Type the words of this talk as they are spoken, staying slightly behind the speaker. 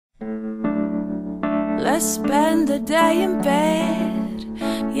let's spend the day in bed.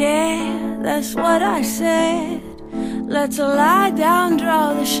 Yeah, that's what I said. Let's lie down,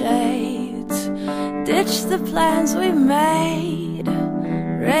 draw the shades, ditch the plans we made,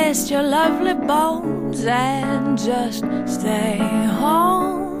 rest your lovely bones and just stay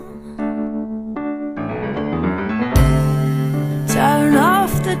home. Turn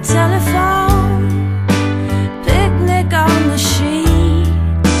off the telephone, picnic on the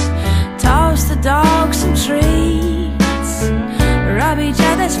sheets, toss the dogs some treats, rub each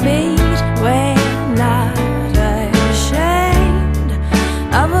other's feet. We're not ashamed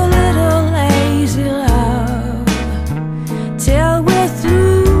of a little lazy love. Till we're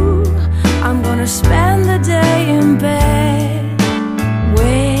through, I'm gonna spend the day in bed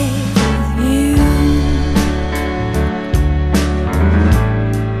with you.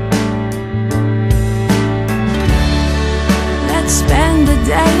 Let's spend the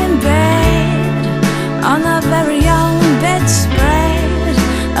day in bed on a very young bedspread,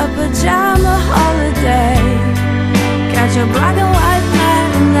 a pajama holiday. Catch a black and white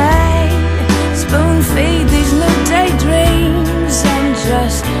matinee, spoon feed these new daydreams and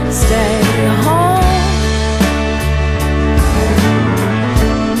just stay home.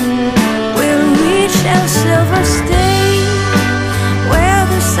 We'll reach Shel Silverstein where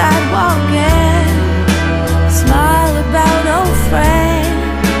the sidewalk ends, smile about old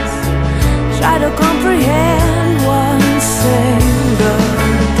friends, try to comprehend one single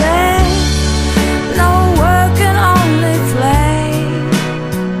day. No work and only play.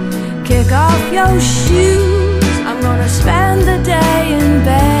 Kick off your shoes, I'm gonna spend the day in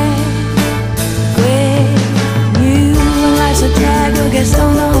bed with you. When life's a drag, we'll get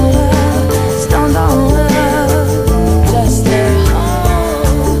stoned on love, stoned on love. Just stay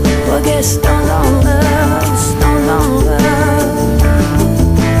home. We'll get stoned on love, stoned on love.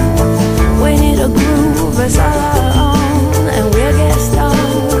 We need a groove, it's all our own, and we'll get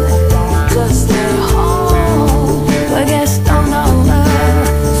stoned. Just stay home. We'll get stoned on love,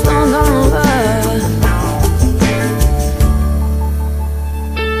 stoned on love.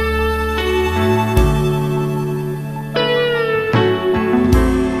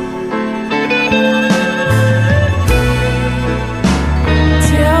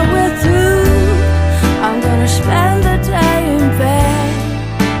 Till we're through, I'm gonna spend the day in bed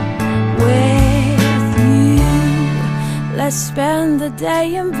with you. Let's spend the day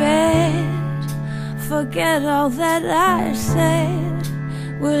in bed, forget all that I said.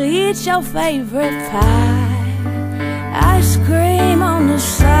 We'll eat your favorite pie, ice cream on the